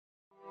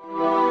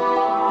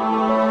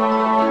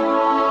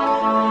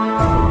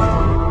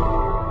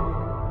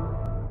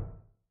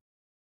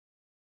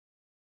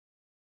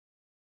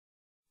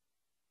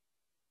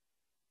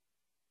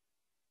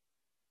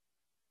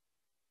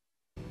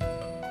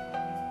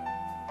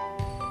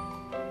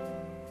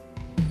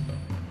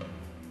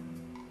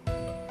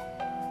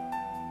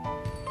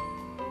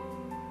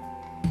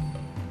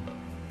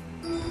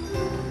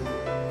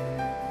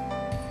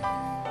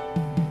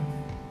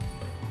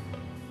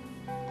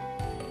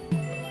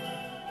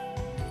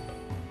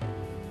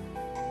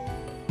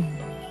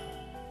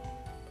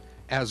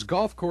As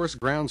golf course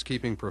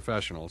groundskeeping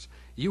professionals,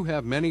 you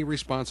have many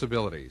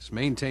responsibilities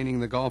maintaining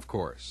the golf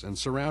course and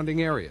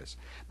surrounding areas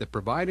that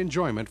provide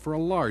enjoyment for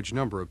a large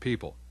number of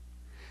people.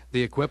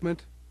 The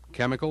equipment,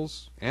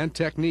 chemicals, and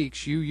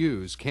techniques you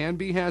use can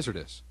be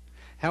hazardous.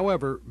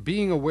 However,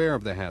 being aware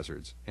of the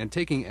hazards and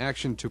taking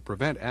action to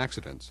prevent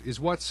accidents is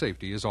what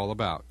safety is all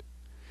about.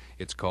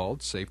 It's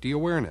called safety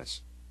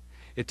awareness.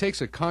 It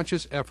takes a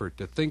conscious effort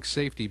to think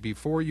safety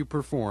before you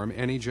perform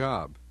any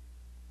job.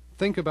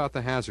 Think about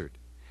the hazard.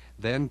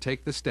 Then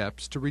take the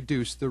steps to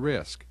reduce the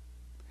risk.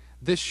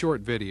 This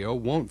short video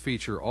won't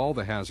feature all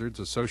the hazards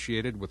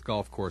associated with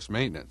golf course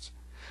maintenance,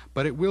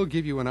 but it will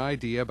give you an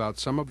idea about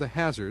some of the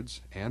hazards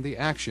and the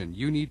action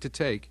you need to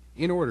take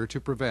in order to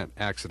prevent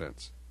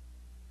accidents.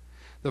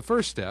 The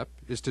first step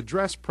is to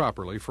dress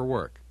properly for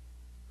work.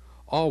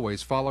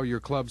 Always follow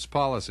your club's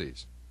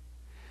policies.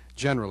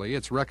 Generally,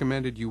 it's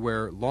recommended you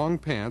wear long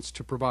pants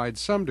to provide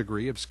some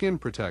degree of skin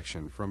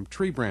protection from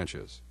tree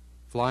branches,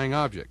 flying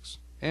objects,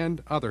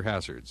 and other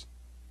hazards.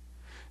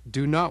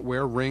 Do not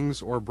wear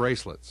rings or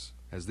bracelets,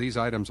 as these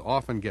items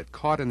often get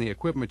caught in the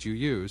equipment you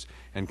use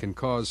and can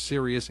cause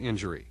serious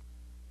injury.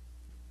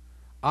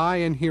 Eye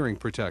and hearing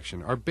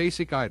protection are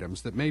basic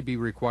items that may be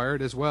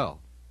required as well.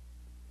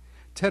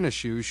 Tennis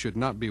shoes should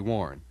not be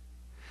worn.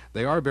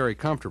 They are very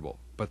comfortable,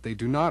 but they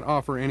do not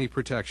offer any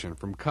protection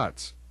from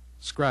cuts,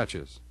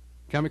 scratches,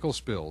 chemical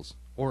spills,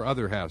 or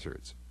other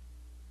hazards.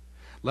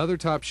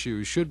 Leather-top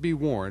shoes should be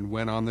worn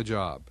when on the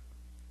job.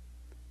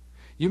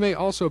 You may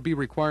also be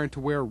required to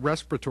wear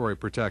respiratory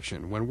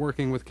protection when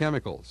working with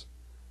chemicals,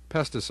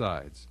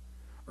 pesticides,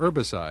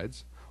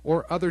 herbicides,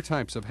 or other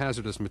types of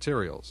hazardous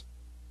materials.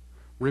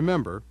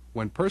 Remember,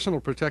 when personal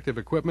protective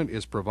equipment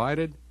is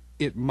provided,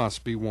 it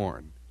must be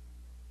worn.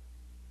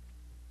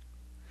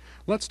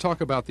 Let's talk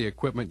about the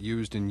equipment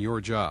used in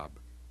your job.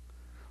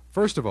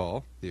 First of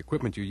all, the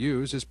equipment you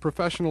use is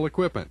professional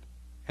equipment,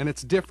 and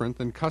it's different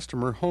than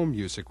customer home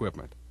use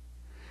equipment.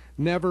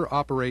 Never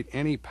operate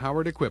any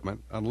powered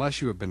equipment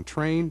unless you have been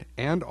trained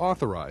and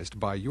authorized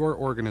by your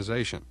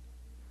organization.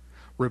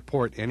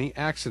 Report any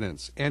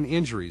accidents and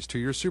injuries to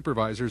your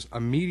supervisors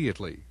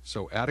immediately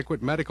so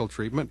adequate medical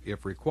treatment,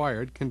 if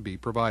required, can be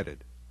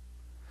provided.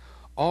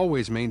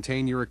 Always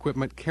maintain your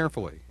equipment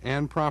carefully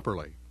and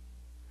properly.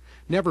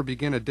 Never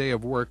begin a day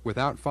of work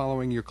without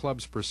following your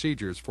club's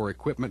procedures for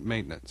equipment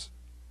maintenance.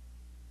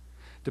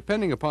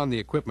 Depending upon the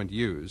equipment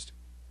used,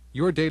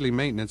 your daily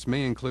maintenance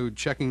may include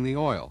checking the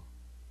oil,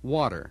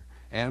 water,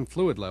 and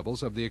fluid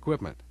levels of the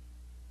equipment.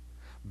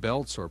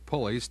 Belts or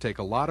pulleys take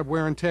a lot of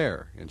wear and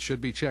tear and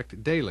should be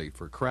checked daily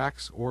for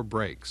cracks or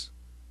breaks.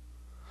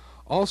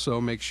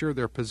 Also, make sure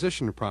they're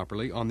positioned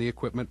properly on the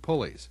equipment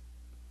pulleys.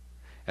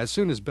 As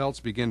soon as belts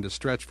begin to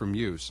stretch from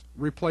use,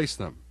 replace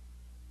them.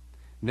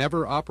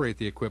 Never operate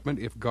the equipment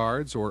if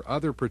guards or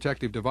other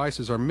protective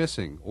devices are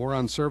missing or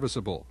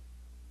unserviceable.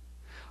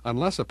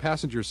 Unless a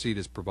passenger seat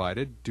is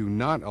provided, do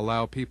not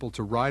allow people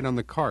to ride on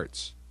the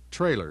carts,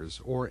 trailers,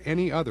 or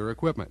any other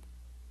equipment.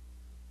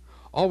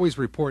 Always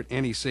report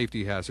any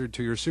safety hazard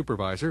to your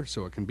supervisor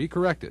so it can be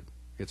corrected.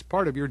 It's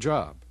part of your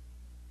job.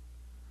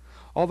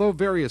 Although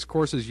various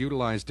courses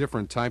utilize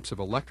different types of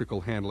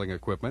electrical handling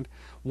equipment,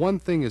 one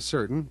thing is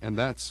certain, and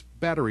that's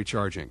battery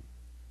charging.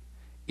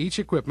 Each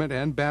equipment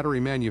and battery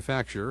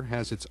manufacturer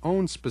has its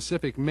own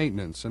specific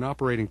maintenance and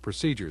operating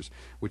procedures,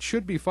 which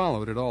should be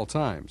followed at all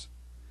times.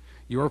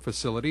 Your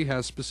facility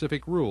has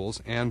specific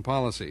rules and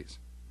policies.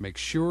 Make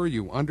sure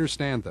you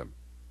understand them.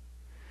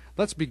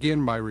 Let's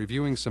begin by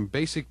reviewing some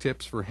basic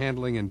tips for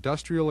handling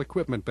industrial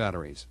equipment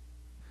batteries.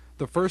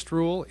 The first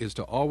rule is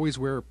to always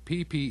wear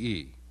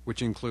PPE,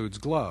 which includes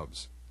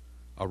gloves,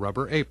 a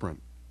rubber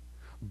apron,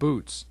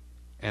 boots,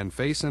 and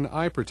face and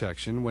eye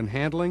protection when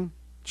handling,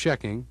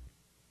 checking,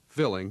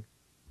 filling,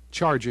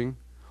 charging,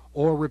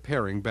 or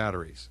repairing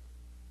batteries.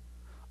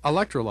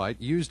 Electrolyte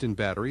used in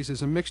batteries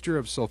is a mixture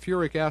of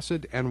sulfuric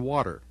acid and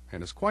water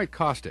and is quite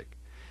caustic,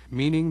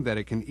 meaning that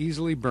it can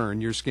easily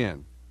burn your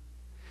skin.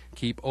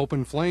 Keep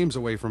open flames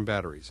away from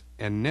batteries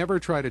and never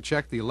try to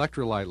check the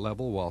electrolyte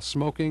level while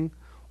smoking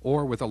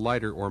or with a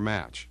lighter or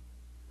match.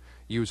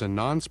 Use a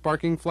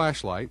non-sparking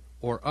flashlight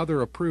or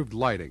other approved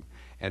lighting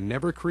and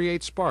never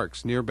create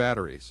sparks near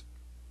batteries.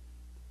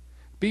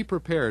 Be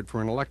prepared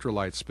for an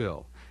electrolyte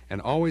spill and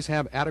always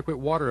have adequate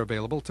water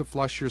available to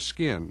flush your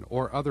skin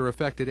or other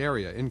affected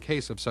area in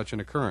case of such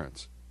an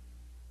occurrence.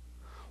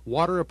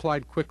 Water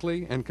applied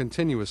quickly and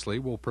continuously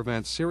will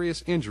prevent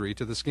serious injury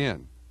to the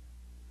skin.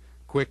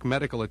 Quick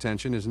medical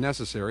attention is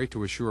necessary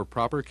to assure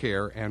proper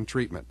care and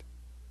treatment.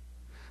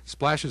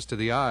 Splashes to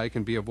the eye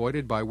can be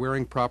avoided by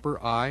wearing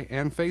proper eye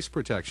and face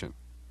protection.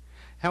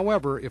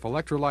 However, if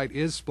electrolyte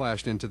is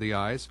splashed into the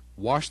eyes,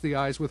 wash the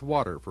eyes with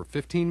water for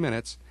 15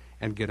 minutes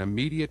and get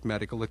immediate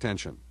medical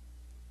attention.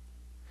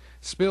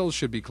 Spills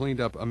should be cleaned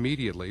up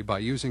immediately by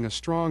using a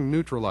strong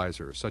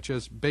neutralizer such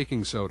as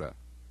baking soda.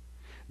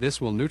 This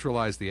will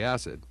neutralize the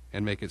acid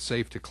and make it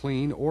safe to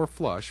clean or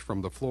flush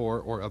from the floor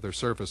or other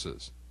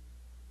surfaces.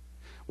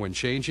 When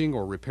changing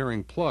or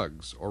repairing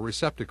plugs or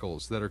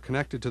receptacles that are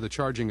connected to the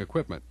charging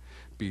equipment,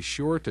 be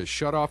sure to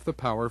shut off the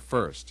power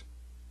first.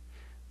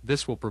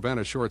 This will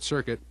prevent a short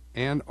circuit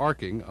and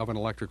arcing of an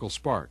electrical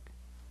spark.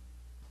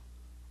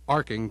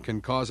 Arcing can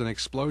cause an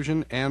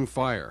explosion and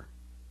fire.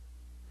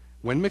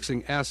 When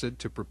mixing acid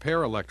to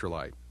prepare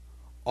electrolyte,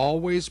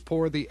 always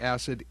pour the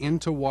acid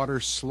into water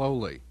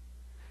slowly,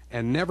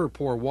 and never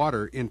pour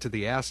water into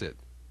the acid.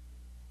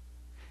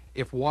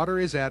 If water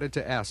is added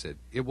to acid,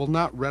 it will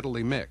not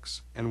readily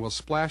mix and will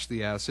splash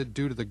the acid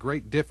due to the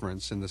great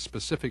difference in the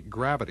specific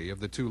gravity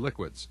of the two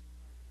liquids.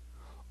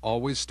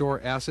 Always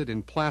store acid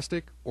in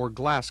plastic or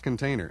glass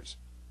containers.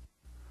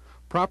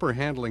 Proper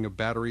handling of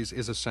batteries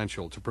is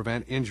essential to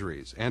prevent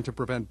injuries and to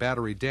prevent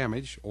battery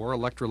damage or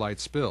electrolyte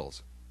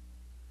spills.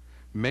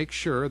 Make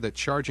sure that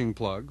charging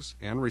plugs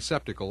and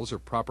receptacles are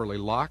properly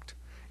locked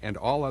and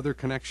all other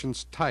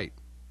connections tight,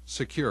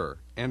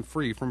 secure, and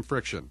free from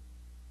friction.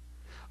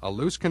 A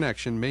loose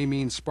connection may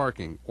mean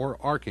sparking or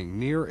arcing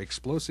near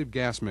explosive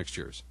gas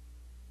mixtures.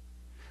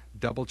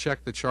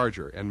 Double-check the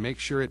charger and make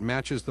sure it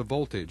matches the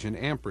voltage and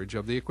amperage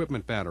of the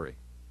equipment battery.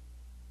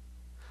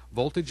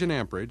 Voltage and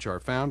amperage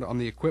are found on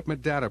the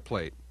equipment data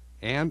plate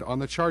and on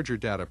the charger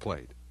data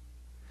plate.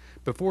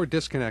 Before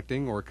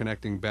disconnecting or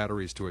connecting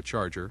batteries to a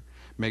charger,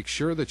 make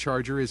sure the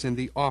charger is in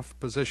the off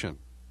position.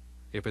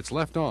 If it's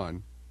left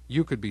on,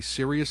 you could be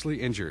seriously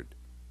injured.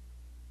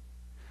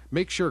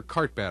 Make sure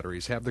cart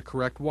batteries have the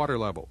correct water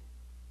level.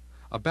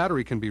 A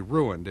battery can be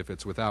ruined if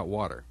it's without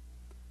water.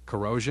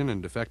 Corrosion and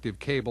defective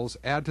cables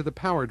add to the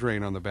power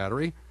drain on the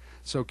battery,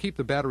 so keep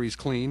the batteries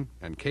clean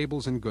and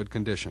cables in good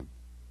condition.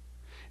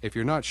 If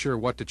you're not sure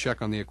what to check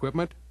on the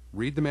equipment,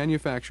 read the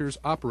manufacturer's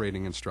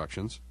operating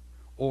instructions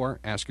or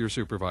ask your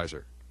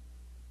supervisor.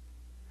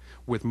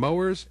 With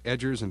mowers,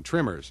 edgers, and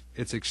trimmers,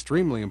 it's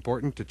extremely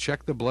important to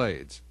check the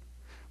blades.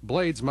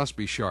 Blades must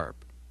be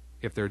sharp.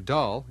 If they're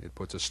dull, it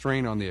puts a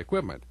strain on the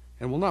equipment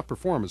and will not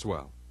perform as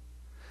well.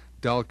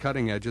 Dull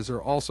cutting edges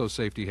are also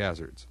safety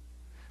hazards.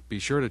 Be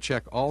sure to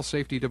check all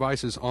safety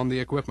devices on the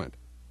equipment.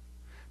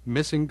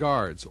 Missing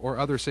guards or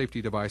other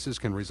safety devices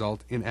can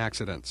result in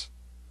accidents.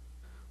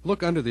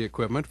 Look under the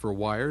equipment for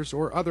wires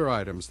or other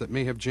items that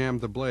may have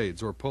jammed the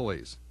blades or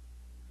pulleys.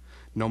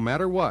 No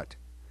matter what,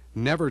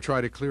 never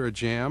try to clear a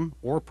jam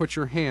or put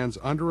your hands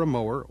under a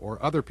mower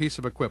or other piece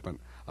of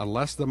equipment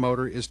unless the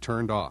motor is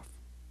turned off.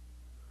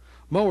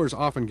 Mowers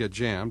often get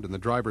jammed and the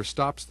driver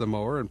stops the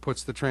mower and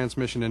puts the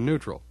transmission in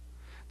neutral.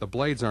 The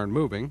blades aren't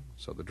moving,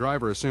 so the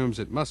driver assumes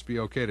it must be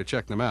okay to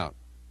check them out.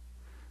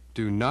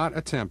 Do not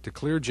attempt to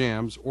clear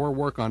jams or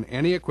work on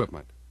any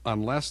equipment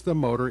unless the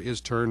motor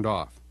is turned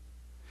off.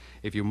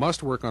 If you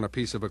must work on a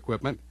piece of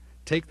equipment,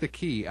 take the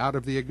key out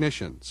of the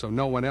ignition so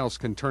no one else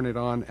can turn it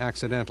on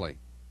accidentally.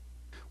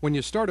 When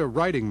you start a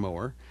riding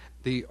mower,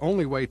 the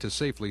only way to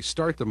safely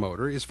start the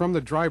motor is from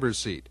the driver's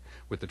seat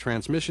with the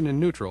transmission in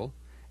neutral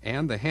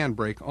and the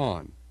handbrake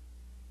on.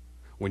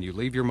 When you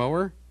leave your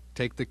mower,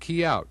 take the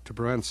key out to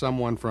prevent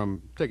someone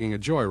from taking a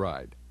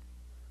joyride.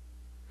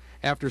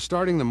 After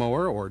starting the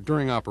mower or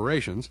during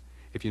operations,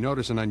 if you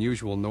notice an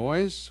unusual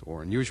noise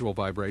or unusual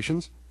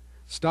vibrations,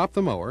 stop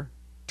the mower,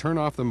 turn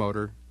off the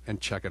motor,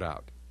 and check it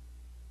out.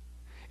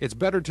 It's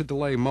better to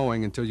delay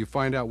mowing until you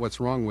find out what's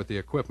wrong with the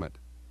equipment.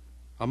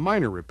 A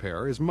minor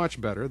repair is much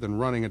better than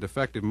running a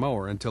defective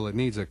mower until it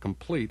needs a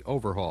complete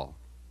overhaul.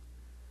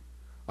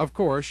 Of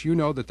course, you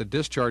know that the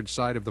discharge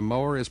side of the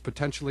mower is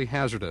potentially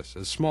hazardous,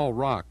 as small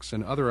rocks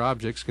and other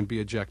objects can be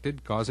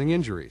ejected, causing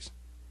injuries.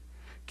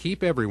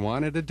 Keep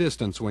everyone at a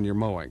distance when you're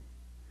mowing.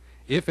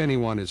 If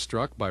anyone is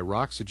struck by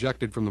rocks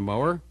ejected from the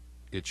mower,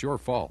 it's your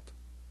fault.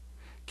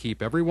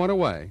 Keep everyone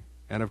away,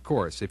 and of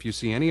course, if you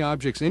see any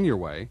objects in your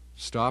way,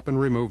 stop and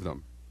remove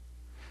them.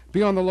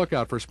 Be on the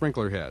lookout for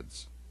sprinkler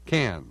heads,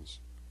 cans,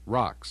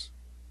 rocks,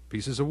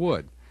 pieces of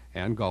wood,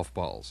 and golf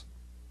balls.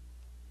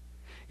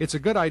 It's a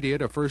good idea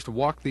to first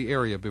walk the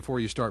area before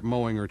you start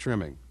mowing or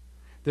trimming.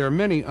 There are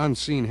many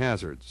unseen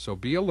hazards, so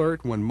be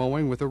alert when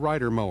mowing with a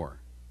rider mower.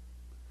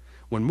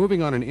 When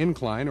moving on an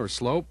incline or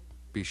slope,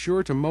 be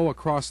sure to mow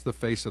across the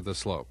face of the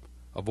slope,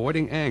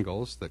 avoiding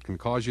angles that can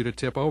cause you to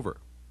tip over.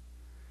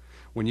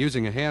 When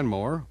using a hand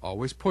mower,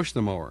 always push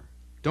the mower.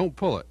 Don't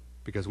pull it,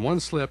 because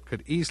one slip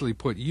could easily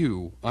put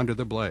you under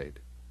the blade.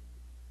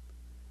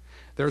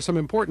 There are some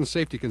important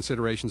safety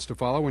considerations to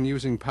follow when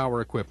using power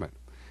equipment.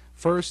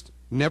 First,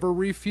 never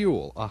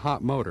refuel a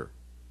hot motor.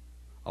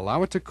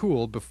 Allow it to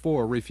cool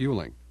before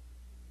refueling.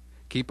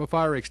 Keep a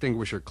fire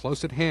extinguisher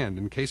close at hand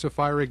in case a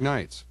fire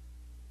ignites.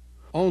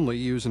 Only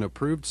use an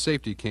approved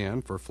safety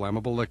can for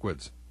flammable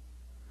liquids.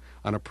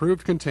 An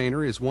approved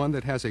container is one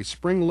that has a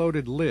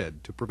spring-loaded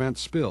lid to prevent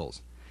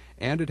spills,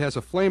 and it has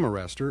a flame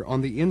arrestor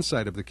on the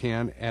inside of the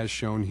can as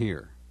shown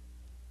here.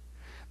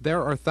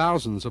 There are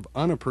thousands of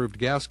unapproved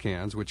gas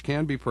cans which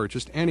can be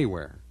purchased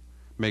anywhere.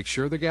 Make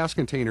sure the gas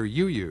container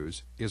you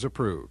use is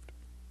approved.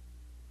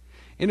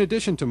 In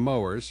addition to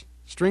mowers,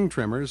 string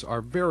trimmers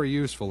are very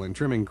useful in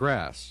trimming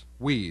grass,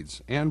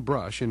 weeds, and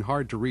brush in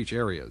hard-to-reach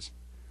areas.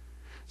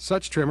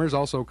 Such trimmers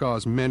also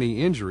cause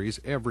many injuries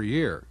every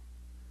year.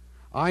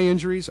 Eye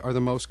injuries are the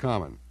most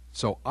common,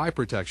 so eye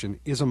protection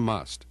is a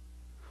must.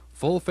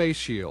 Full face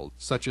shields,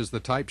 such as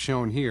the type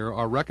shown here,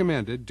 are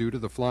recommended due to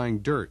the flying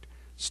dirt,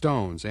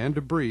 stones, and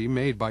debris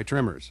made by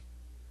trimmers.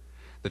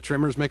 The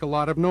trimmers make a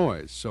lot of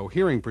noise, so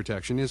hearing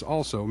protection is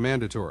also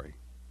mandatory.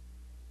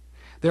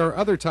 There are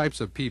other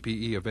types of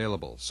PPE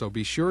available, so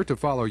be sure to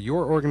follow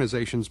your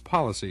organization's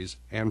policies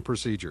and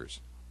procedures.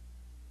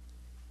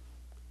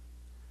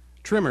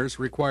 Trimmers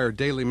require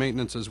daily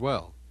maintenance as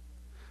well.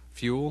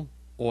 Fuel,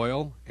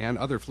 oil, and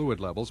other fluid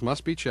levels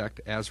must be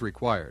checked as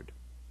required.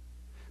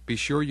 Be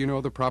sure you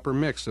know the proper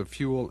mix of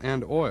fuel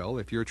and oil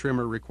if your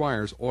trimmer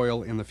requires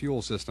oil in the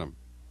fuel system.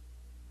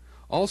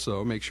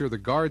 Also, make sure the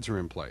guards are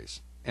in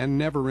place and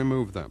never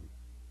remove them.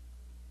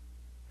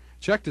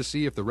 Check to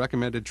see if the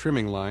recommended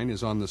trimming line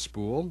is on the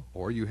spool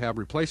or you have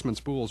replacement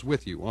spools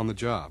with you on the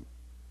job.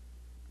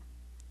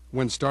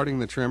 When starting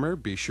the trimmer,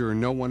 be sure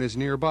no one is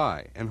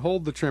nearby and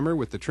hold the trimmer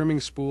with the trimming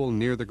spool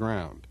near the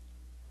ground.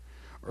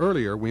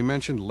 Earlier we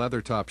mentioned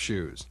leather top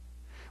shoes.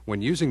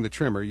 When using the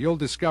trimmer, you'll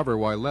discover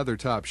why leather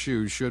top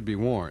shoes should be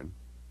worn.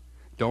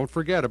 Don't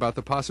forget about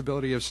the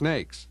possibility of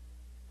snakes.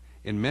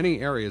 In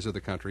many areas of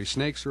the country,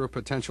 snakes are a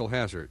potential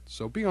hazard,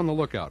 so be on the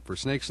lookout for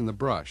snakes in the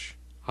brush,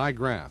 high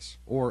grass,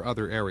 or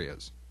other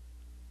areas.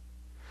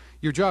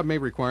 Your job may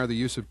require the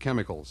use of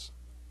chemicals,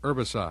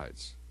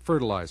 herbicides,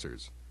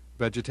 fertilizers,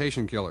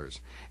 vegetation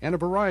killers, and a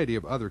variety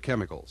of other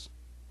chemicals.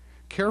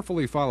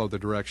 Carefully follow the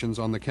directions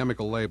on the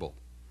chemical label.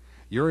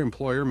 Your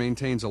employer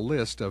maintains a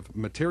list of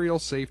material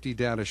safety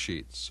data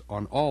sheets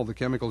on all the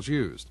chemicals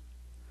used.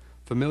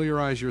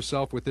 Familiarize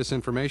yourself with this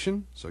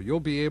information so you'll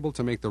be able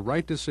to make the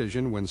right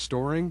decision when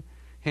storing,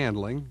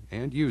 handling,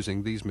 and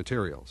using these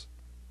materials.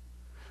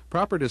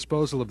 Proper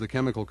disposal of the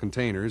chemical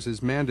containers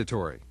is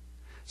mandatory,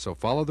 so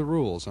follow the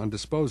rules on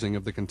disposing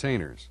of the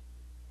containers.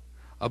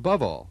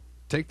 Above all,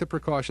 take the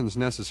precautions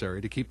necessary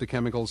to keep the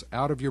chemicals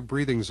out of your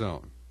breathing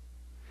zone.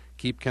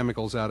 Keep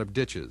chemicals out of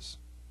ditches,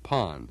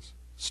 ponds,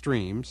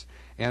 streams,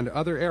 and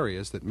other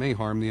areas that may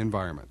harm the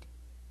environment.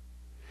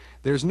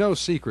 There's no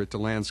secret to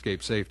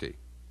landscape safety.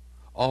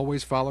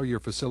 Always follow your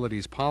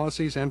facility's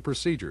policies and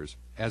procedures,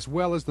 as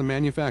well as the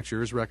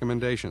manufacturer's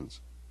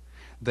recommendations.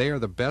 They are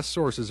the best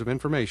sources of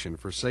information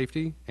for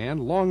safety and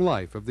long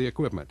life of the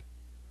equipment.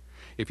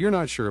 If you're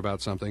not sure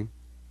about something,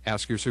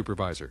 ask your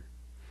supervisor.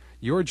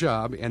 Your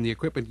job and the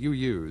equipment you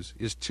use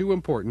is too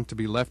important to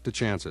be left to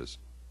chances.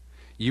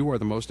 You are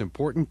the most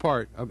important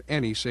part of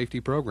any safety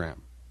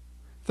program.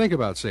 Think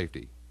about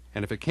safety,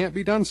 and if it can't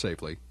be done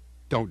safely,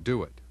 don't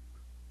do it.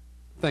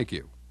 Thank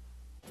you.